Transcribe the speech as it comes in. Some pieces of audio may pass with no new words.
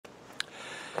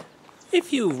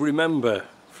If you remember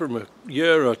from a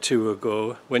year or two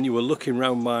ago when you were looking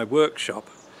around my workshop,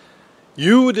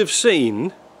 you would have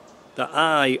seen that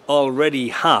I already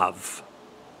have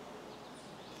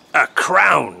a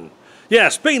crown.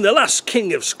 Yes, being the last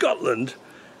King of Scotland,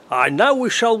 I now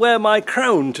shall wear my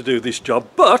crown to do this job,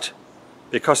 but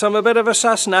because I'm a bit of a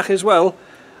sassenach as well,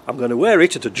 I'm going to wear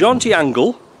it at a jaunty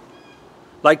angle,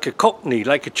 like a cockney,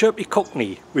 like a chirpy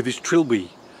cockney with his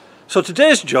trilby. So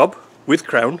today's job with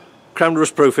crown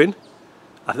rust proofing,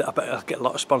 I bet I'll get a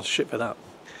lot of sponsorship for that.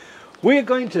 We're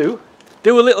going to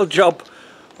do a little job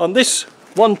on this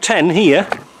 110 here.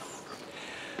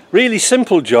 Really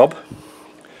simple job,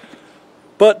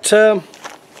 but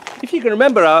if you can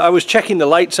remember, I was checking the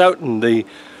lights out and the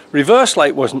reverse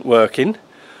light wasn't working.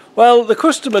 Well, the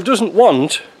customer doesn't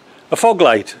want a fog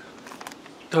light.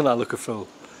 Don't I look a fool?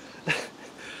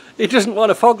 He doesn't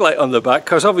want a fog light on the back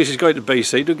because obviously he's going to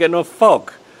BC to get no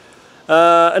fog.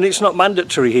 And it's not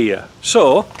mandatory here.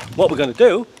 So what we're going to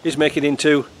do is make it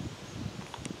into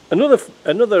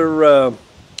another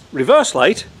reverse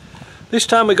light. This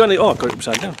time we're going to, oh, I got it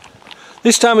upside down.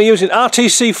 This time we're using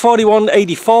RTC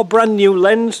 4184, brand new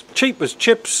lens, cheap as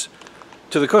chips,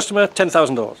 to the customer,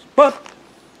 $10,000. But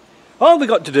all we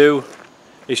got to do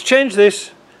is change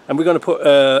this, and we're going to put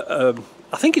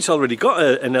I think it's already got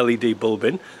an LED bulb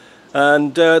in,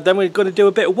 and then we're going to do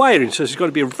a bit of wiring, so it's going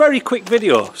to be a very quick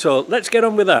video, so let's get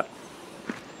on with that.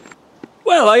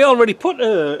 Well, I already put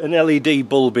an LED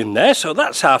bulb in there, so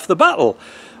that's half the battle.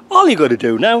 All you got to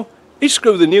do now is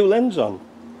screw the new lens on.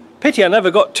 Pity I never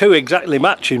got two exactly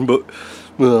matching, but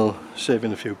well,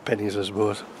 saving a few pennies I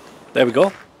suppose. There we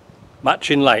go,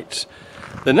 matching lights.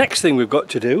 The next thing we've got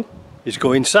to do is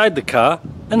go inside the car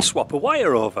and swap a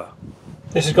wire over.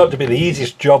 This has got to be the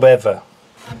easiest job ever.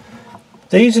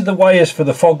 These are the wires for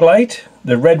the fog light,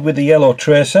 the red with the yellow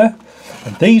tracer,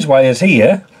 and these wires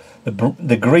here,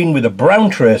 the green with the brown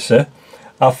tracer,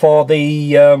 are for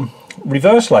the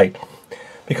reverse light.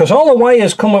 Because all the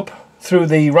wires come up through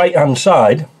the right hand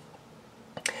side,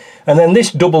 and then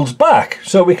this doubles back,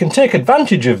 so we can take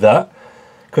advantage of that,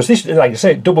 because this, like I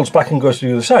say, it doubles back and goes to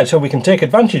the other side, so we can take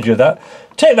advantage of that.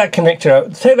 Take that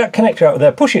connector out of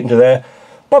there, push it into there,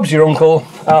 Bob's your uncle,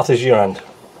 Arthur's your aunt.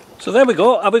 So there we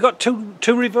go. Have we got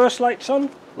two reverse lights on?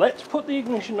 Let's put the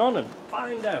ignition on and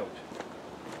find out.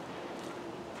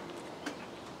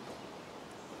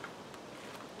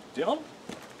 Is it on?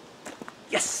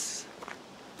 Yes!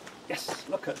 Yes,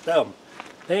 look at them.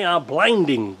 They are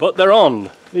blinding, but they're on.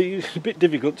 It's a bit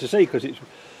difficult to see because it's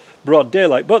broad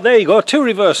daylight, but there you go, two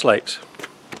reverse lights.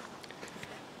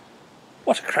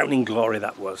 What a crowning glory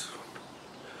that was.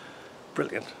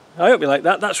 Brilliant. I hope you like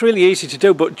that. That's really easy to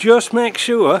do, but just make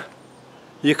sure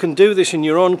you can do this in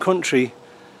your own country,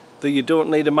 that you don't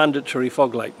need a mandatory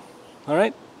fog light.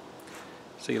 Alright?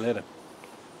 See you later.